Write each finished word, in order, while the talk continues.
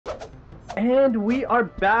And we are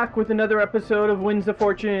back with another episode of Wins of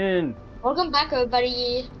Fortune. Welcome back,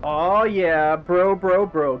 everybody. Oh yeah,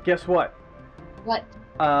 bro. Guess what? What?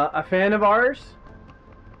 A fan of ours,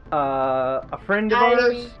 a friend of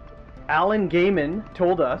ours, Alan Gaiman,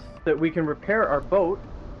 told us that we can repair our boat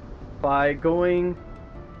by going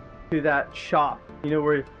to that shop. You know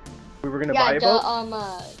where we were gonna buy a boat?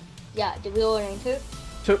 The wheel and anchor.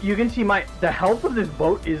 So you can see the health of this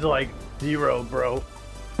boat is like 0, bro.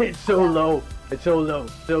 It's so low. It's so low.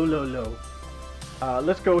 So low.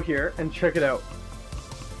 Let's go here and check it out.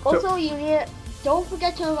 Also, don't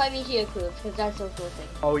forget to invite me to your crew, because that's so cool thing.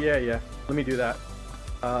 Oh yeah. Let me do that.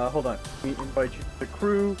 Hold on. Let me invite you to the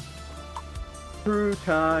crew. Crew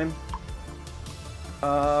time.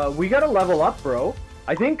 We gotta level up, bro.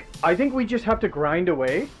 I think we just have to grind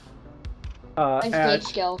away. And stage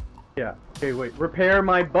skill. Yeah. Okay, wait. Repair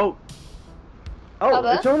my boat. Oh,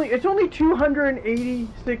 it's only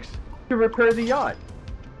 286 to repair the yacht.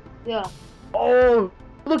 Yeah. Oh,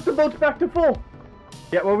 look, the boat's back to full.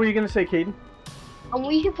 Yeah, what were you gonna say, Caden?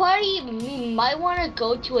 We might want to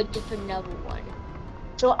go to a different level one.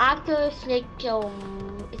 So after snake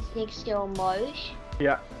skill marsh.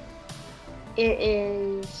 Yeah. It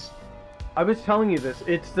is. I was telling you this.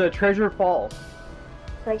 It's the Treasure Falls.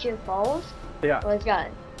 Treasure Falls. Yeah. What's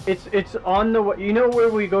that? It's on the, you know where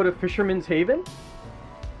we go to Fisherman's Haven?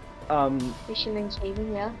 Fisherman's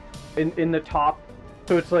Haven, yeah. In the top,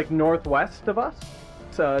 so it's like northwest of us.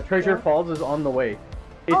 Treasure Falls is on the way.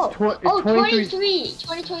 It's 23,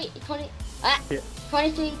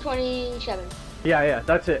 27. Yeah,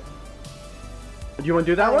 that's it. Do you want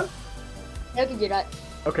to do that one? I can do that.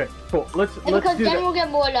 Okay, cool. Let's do then we'll get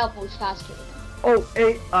more levels faster. Oh,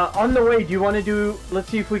 hey, on the way, do you want to do? Let's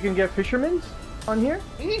see if we can get Fisherman's on here.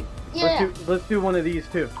 Mm-hmm. Yeah. Let's do one of these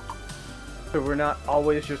too. So we're not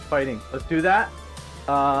always just fighting. Let's do that.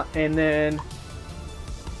 And then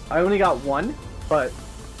I only got one, but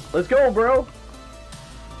let's go, bro.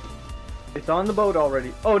 It's on the boat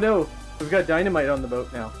already. Oh no, we've got dynamite on the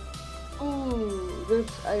boat now. Ooh, there's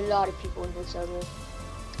a lot of people in this server.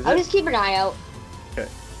 I'll just keep an eye out. Okay,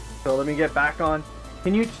 so let me get back on.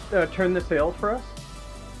 Can you turn the sails for us?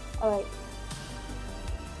 Alright.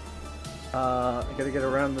 I gotta get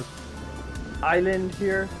around this island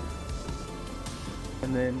here.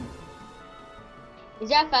 And then... Is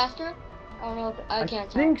that faster? I don't know if I can't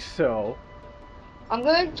tell. I think so. I'm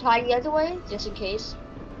gonna try the other way, just in case.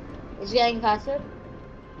 Is it getting faster?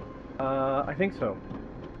 I think so.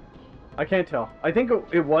 I can't tell. I think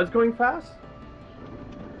it was going fast.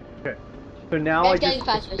 Okay. So now it's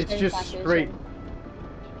just straight.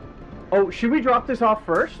 Oh, should we drop this off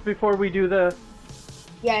first before we do the...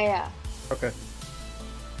 Yeah. Okay.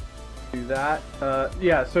 Do that.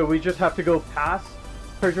 Yeah, so we just have to go past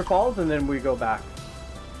Treasure Falls and then we go back.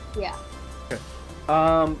 Yeah. Okay.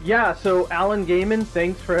 Yeah, so Alan Gaiman,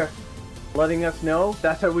 thanks for letting us know.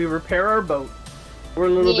 That's how we repair our boat. We're a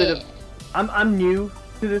little bit of... I'm new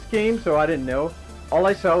to this game, so I didn't know. All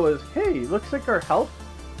I saw was, hey, looks like our health.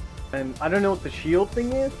 And I don't know what the shield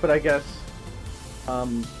thing is, but I guess...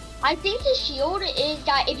 I think the shield is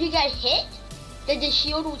that if you get hit, then the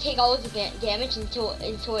shield will take all the damage until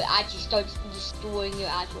it actually starts destroying your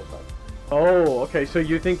actual boat. Oh, okay. So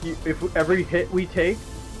you think if every hit we take,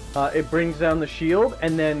 it brings down the shield,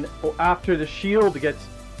 and then after the shield gets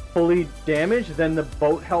fully damaged, then the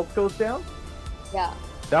boat health goes down? Yeah.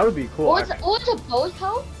 That would be cool. Or the boat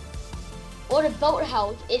health? Or the boat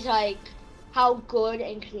health is like how good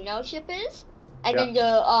and clean our ship is. And then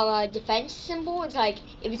the defense symbol is like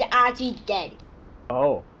if it's actually dead.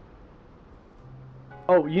 Oh.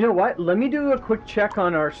 Oh, you know what? Let me do a quick check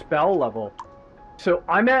on our spell level. So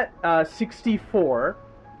I'm at 64.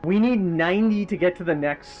 We need 90 to get to the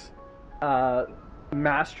next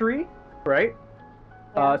mastery, right?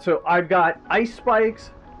 Yeah. So I've got Ice Spikes,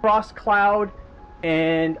 Frost Cloud,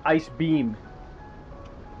 and Ice Beam.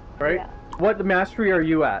 Right? Yeah. What mastery are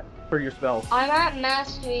you at for your spells? I'm at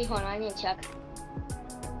mastery. Hold on, I need to check.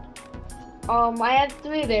 I have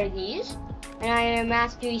 3 abilities, and I am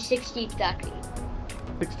mastery 60 exactly.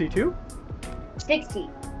 62? 60.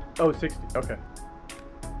 Oh, 60. Okay.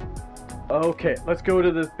 Okay, let's go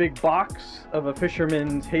to this big box of a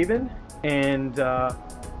Fisherman's Haven, and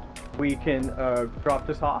we can drop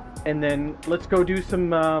this off. And then let's go do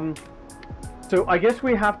some... So I guess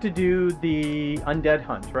we have to do the Undead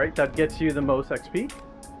hunt, right? That gets you the most XP?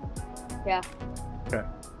 Yeah. Okay.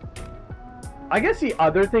 I guess the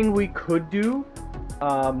other thing we could do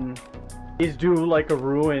is do like a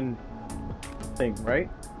ruin thing, right?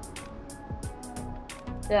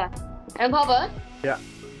 Yeah. And Papa? Yeah.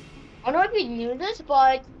 I don't know if you knew this,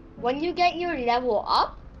 but when you get your level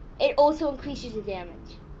up, it also increases the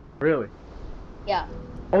damage. Really? Yeah.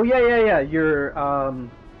 Oh yeah. Your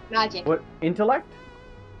Magic. what intellect?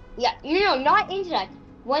 Yeah. No, not intellect.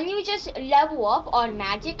 When you just level up on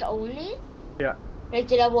magic only. Yeah. Like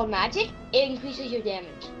the level of magic, it increases your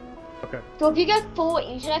damage. Okay. So if you get full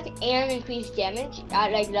intellect and increased damage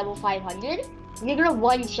at like level 500, you're gonna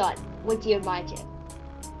one shot with your magic.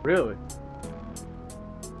 Really?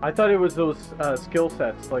 I thought it was those skill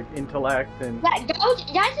sets like intellect and That's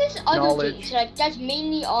just other knowledge. things. Like that's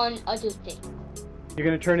mainly on other things. You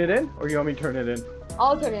gonna turn it in, or you want me to turn it in?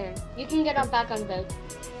 I'll turn it in. You can get on back on both.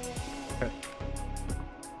 Okay.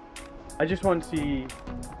 I just want to see.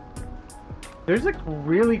 There's a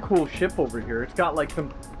really cool ship over here. It's got like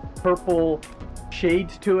some purple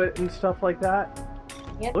shades to it and stuff like that.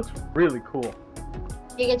 Yep. Looks really cool.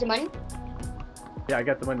 Did you get the money? Yeah, I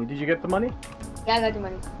got the money. Did you get the money? Yeah, I got the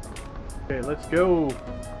money. Okay, let's go.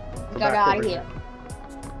 We got out of here.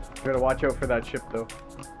 We gotta watch out for that ship though.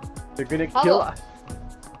 They're gonna kill us.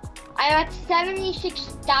 I'm at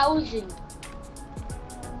 76,000.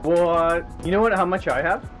 What? You know what? How much I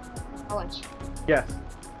have? How much? Yes.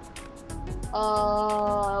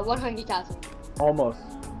 100,000. Almost.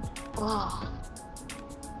 Oh.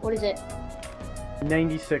 What is it?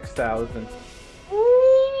 96,000.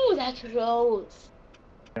 Ooh, that's close.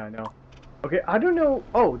 Yeah, I know. Okay, I don't know.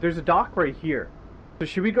 Oh, there's a dock right here. So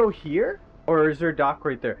should we go here? Or is there a dock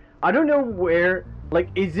right there? I don't know where. Like,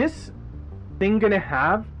 is this thing gonna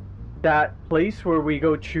have that place where we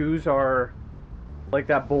go choose our, like,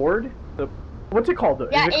 that board? What's it called?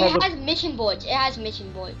 Yeah, it has mission boards. It has mission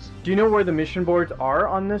boards. Do you know where the mission boards are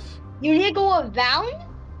on this? You need to go around.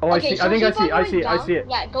 Oh, okay, I see. so I think I see it.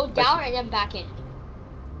 Yeah, go down and then back in.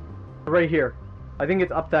 Right here. I think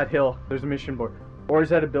it's up that hill. There's a mission board. Or is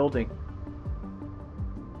that a building?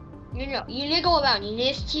 No. You need to go around. You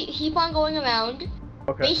need to keep on going around.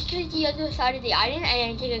 Okay. Face to the other side of the island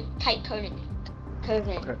and then take a tight turn.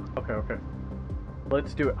 Okay.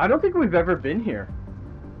 Let's do it. I don't think we've ever been here.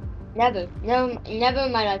 Never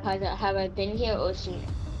in my life have I been here or seen it.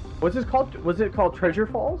 What's this called? Was it called Treasure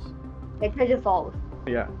Falls? The Treasure Falls.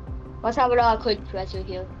 Yeah. Let's have a lot of quick treasure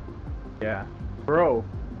here. Yeah. Bro,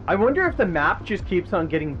 I wonder if the map just keeps on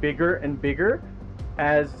getting bigger and bigger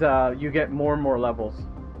as you get more and more levels.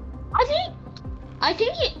 I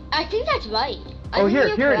think that's right.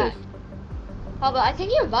 Here it is. Oh, but I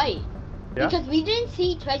think you're right. Yeah? Because we didn't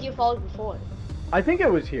see Treasure Falls before. I think it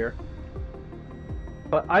was here.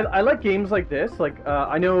 But I like games like this. Like,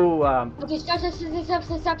 I know... Okay, stop.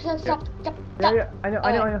 Yeah, I know.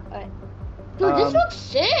 Alright. Dude, this looks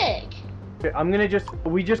sick! Okay, I'm gonna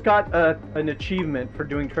we just got an achievement for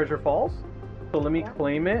doing Treasure Falls. So let me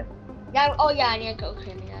claim it. Yeah, oh yeah, I need to go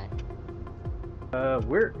claim that.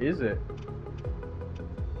 Where is it?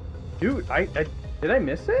 Dude, did I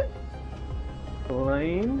miss it?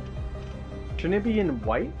 Claim? Shouldn't it be in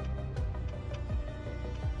white?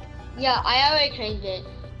 Yeah, I already claimed it.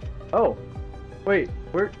 Oh, wait,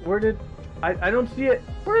 where did, I don't see it.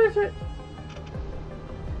 Where is it?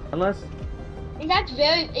 Unless.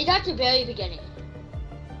 It's at the very beginning.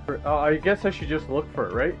 Oh, I guess I should just look for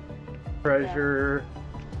it, right? Treasure.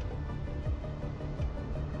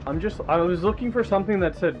 Yeah. I was looking for something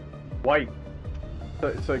that said white. So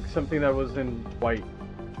it's like something that was in white.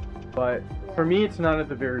 But for me, it's not at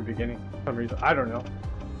the very beginning for some reason. I don't know.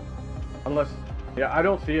 Unless, yeah, I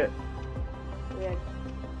don't see it. Weird.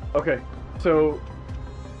 Okay, so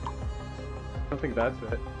I don't think that's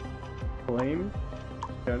it. Flame,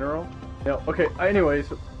 general. No. Okay.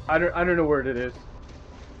 Anyways, I don't know where it is.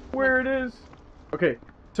 Where it is? Okay,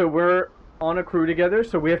 so we're on a crew together,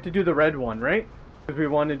 so we have to do the red one, right? Because we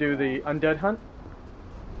want to do the undead hunt.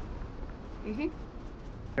 Mhm.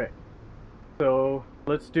 Okay. So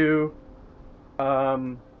let's do. What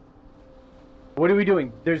are we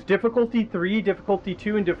doing? There's difficulty 3, difficulty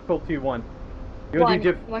 2, and difficulty 1. You'll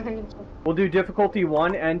do 100%. We'll do difficulty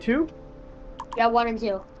 1 and 2? Yeah, 1 and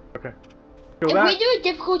 2. Okay. So if we do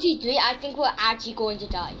difficulty 3, I think we're actually going to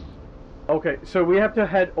die. Okay, so we have to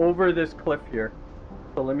head over this cliff here.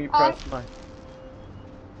 So let me press my...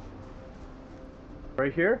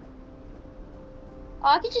 Right here? Oh,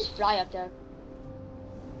 I could just fly up there.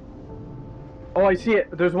 Oh, I see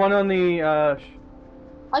it. There's one on the,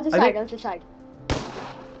 Other side.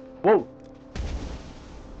 Whoa.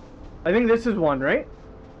 I think this is one, right?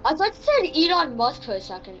 I thought it said Elon Musk for a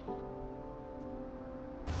second.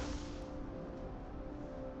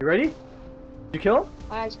 You ready? Did you kill him?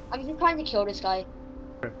 I'm just trying to kill this guy.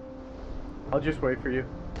 Okay. I'll just wait for you.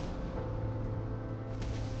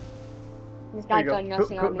 This guy got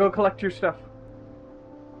nothing on me. Go collect your stuff.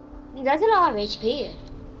 He doesn't have HP.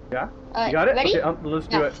 Yeah? You got it? Ready? Okay, let's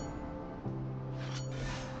do it.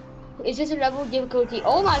 Is this a level difficulty?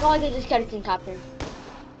 Oh my god, there's a skeleton captain.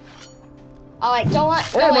 Alright, don't want.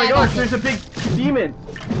 Oh my gosh, there's a big demon.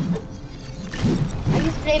 I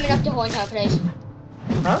just flamed up the horn tower place.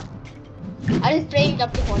 Huh? I just flamed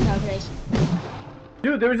up the horn tower place.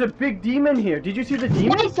 Dude, there's a big demon here. Did you see the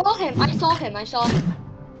demon? Yeah, I saw him. I saw him. I saw him.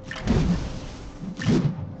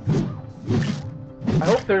 I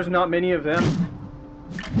hope there's not many of them.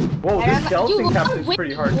 Whoa, this skeleton captain's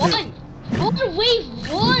pretty hard too. Go on wave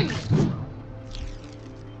 1!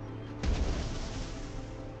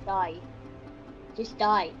 Die. Just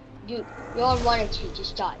die. Dude, you're on 1 or 2,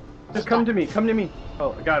 just die. Just come to me, come to me.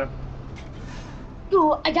 Oh, I got him.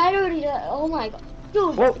 Dude, I died already. Oh my god.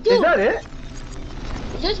 Dude, whoa, dude. is that it?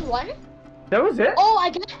 Is this 1? That was it? Oh, I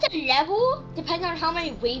got the level, depending on how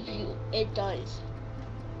many waves it does.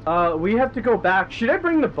 We have to go back. Should I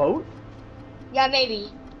bring the boat? Yeah,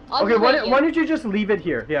 maybe. Okay, why don't you just leave it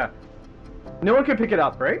here? Yeah. No one can pick it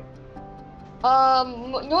up, right?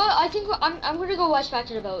 No, I think I'm gonna go watch back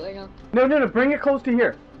to the boat right now. No, bring it close to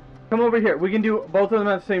here. Come over here. We can do both of them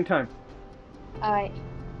at the same time. Alright.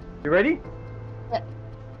 You ready? Yeah.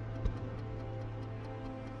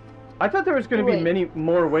 I thought there was gonna be many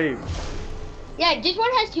more waves. Yeah, this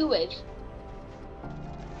one has 2 waves.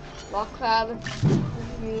 Rock crab.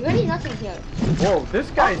 Really nothing here. Whoa, this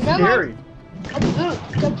guy's scary.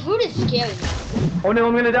 The brute is scary. Oh no,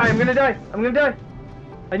 I'm gonna die, I'm gonna die.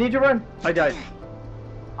 I need to run. I died.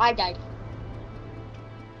 I died.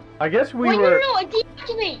 I guess we were... No, it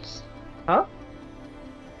deactivates. Huh?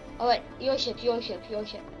 Oh wait, your ship.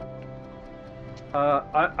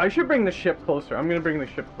 I should bring the ship closer. I'm gonna bring the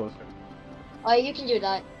ship closer. Oh, you can do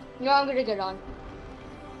that. No, I'm gonna get on.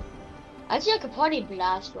 Actually, I could probably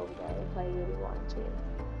blast over there if I really wanted to.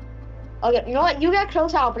 Okay, you know what? You get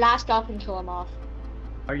closer, I'll blast off and kill him off.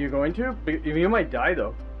 Are you going to? You might die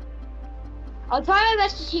though. I'll try my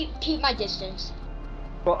best to keep my distance.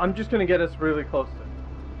 Well, I'm just gonna get us really close then.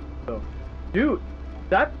 So, dude,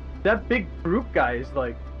 that big brute guy is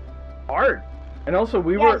like hard. And also,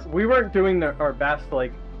 we weren't doing our best.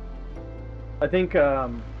 Like, I think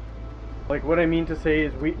like what I mean to say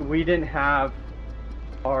is we didn't have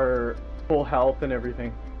our full health and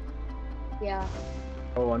everything. Yeah.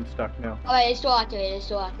 Oh, I'm stuck now. Alright, it's still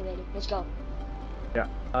activated. Let's go. Yeah.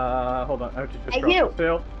 Hold on. I have to just drop the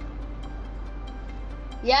sail.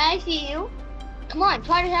 Yeah, I see you. Come on,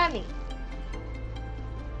 try to have me.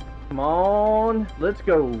 Come on, let's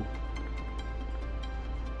go.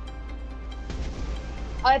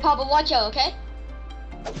 Alright, Papa, watch out, okay?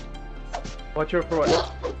 Watch out for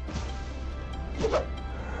what?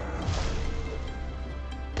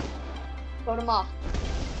 Throw them off.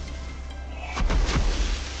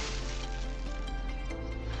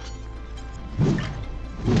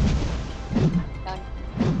 Done.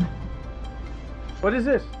 What is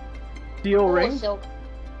this? Steel ring? Silk.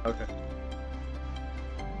 Okay.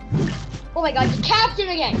 Oh my god, the captain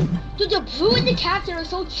again! Dude, the blue and the captain are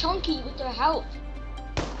so chunky with their health.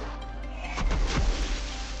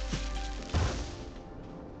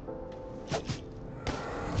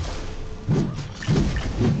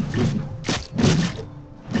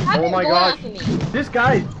 Oh my gosh. This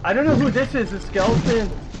guy, I don't know who this is, a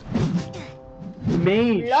skeleton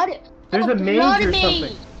mage. There's a mage or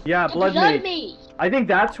something. Yeah, blood mage. I think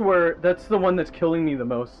that's the one that's killing me the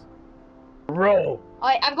most. Bro.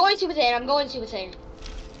 Alright, I'm going Super Saiyan.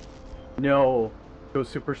 No. Go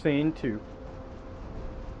Super Saiyan 2.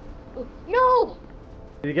 No!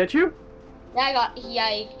 Did he get you? Yeah,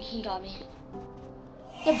 he got me.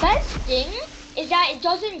 The best thing is that it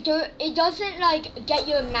doesn't like get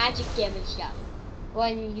your magic damage down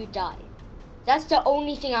when you die. That's the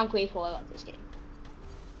only thing I'm grateful about this game.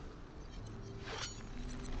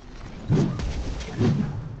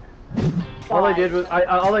 All I did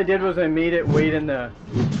was I made it wait in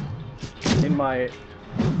my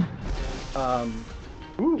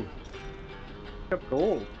ooh, kept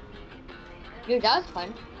gold. Dude, that was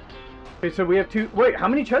fun. Okay, so we have 2. Wait, how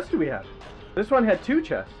many chests do we have? This one had 2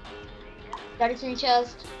 chests. Skeleton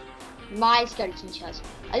chest. My skeleton chest.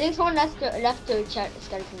 I think someone left the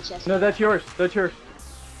skeleton chest. No, that's yours. That's yours.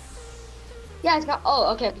 Yeah, it's not.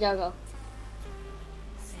 Oh, okay. There we go.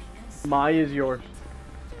 My is yours.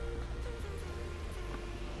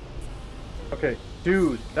 Okay,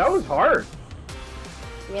 dude, that was hard.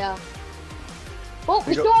 Yeah. Well,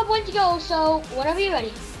 we still have 1 to go, so whenever you're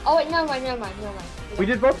ready. Oh wait, never mind. We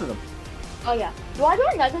did both of them. Oh yeah. Do I do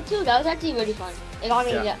another 2? That was actually really fun. It got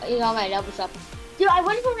me, it got my levels up. Dude, I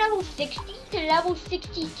went from level 60 to level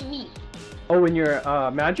 63. Oh, in your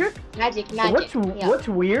magic? Magic. What's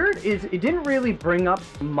weird is it didn't really bring up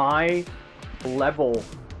my level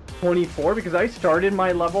 24 because I started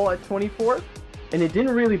my level at 24 and it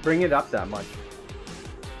didn't really bring it up that much.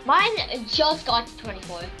 Mine just got to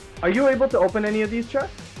 24. Are you able to open any of these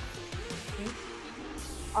chests?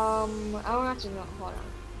 I don't actually know. Hold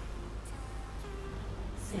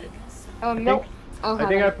on. Nope. I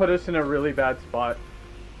think I put us in a really bad spot.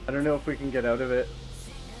 I don't know if we can get out of it.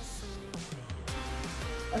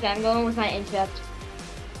 Okay, I'm going with my intellect.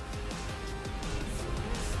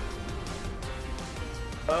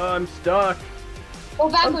 I'm stuck. Go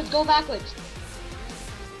backwards, go backwards.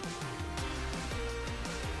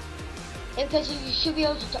 Because you should be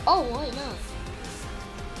able to. Oh, wait, no.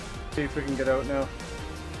 See if we can get out now.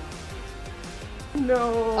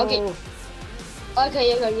 No. Okay. Okay,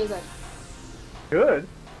 you're good, you're good. Good?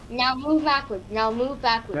 Now move backwards. Now move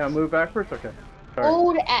backwards. Now move backwards? Okay. Sorry.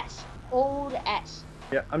 Hold S. Hold S.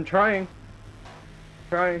 Yeah, I'm trying.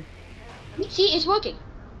 Trying. See, it's working.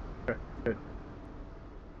 Okay, good.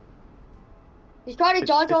 He's trying to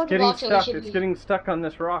dodge all the blocks. It's getting stuck on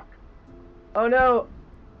this rock. Oh no!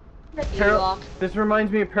 This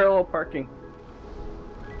reminds me of parallel parking.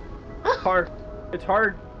 Hard. It's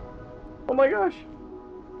hard. Oh my gosh.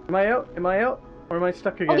 Am I out? Am I out? Or am I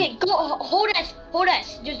stuck again? Okay, go. Hold S. Hold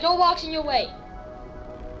S. There's no rocks in your way.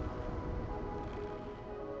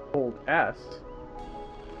 Hold S.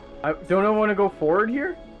 Don't I want to go forward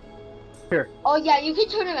here? Here. Oh yeah, you can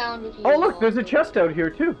turn around if you Oh look, there's a chest out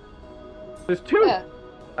here too. There's two. Yeah.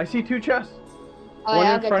 I see two chests. Oh, one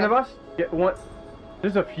yeah, in front of us. Get one.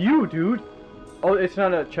 There's a few, dude. Oh, it's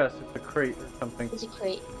not a chest. It's a crate or something. It's a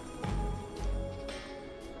crate.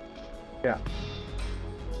 Yeah.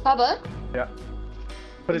 Papa? Yeah.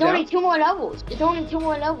 Put There's it down. only 2 more levels. There's only 2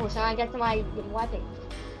 more levels, and I get to my weapon.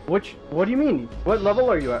 What do you mean? What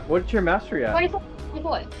level are you at? What's your mastery at? 24.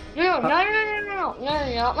 No,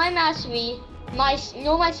 not my mastery. My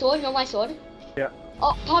sword, my sword. Yeah.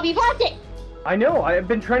 Oh, Poppy popped it! I know, I've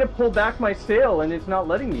been trying to pull back my sail and it's not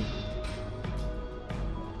letting me.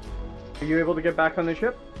 Are you able to get back on the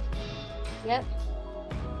ship? Yep.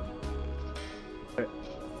 Okay.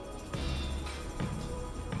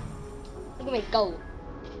 Look at me go.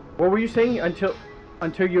 What were you saying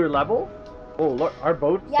until your level? Oh look, our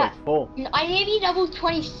boat's like full. I may be level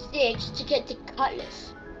 26 to get the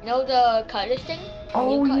cutlass. You know the cutlass thing?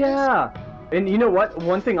 Oh yeah! And you know what?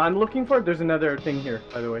 One thing I'm looking for, there's another thing here,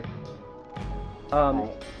 by the way.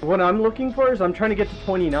 What I'm looking for is I'm trying to get to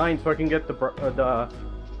 29 so I can get the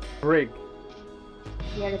brig.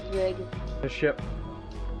 Yeah, the brig. The ship.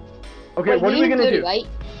 Okay, Wait, what are we gonna 30, do? Right?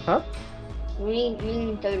 Huh? We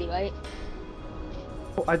need 30, right?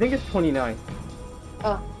 Oh, I think it's 29.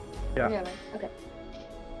 Oh. Yeah. Never mind. Okay.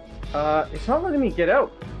 It's not letting me get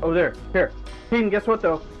out. Oh, there. Here. Hayden, guess what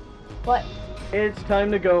though? What? It's time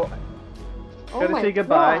to go. Oh Gotta my say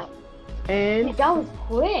goodbye. God. And Wait, that was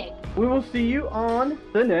quick. we will see you on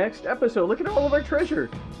the next episode. Look at all of our treasure.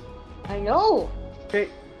 I know. Okay,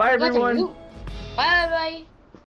 bye everyone. Bye bye.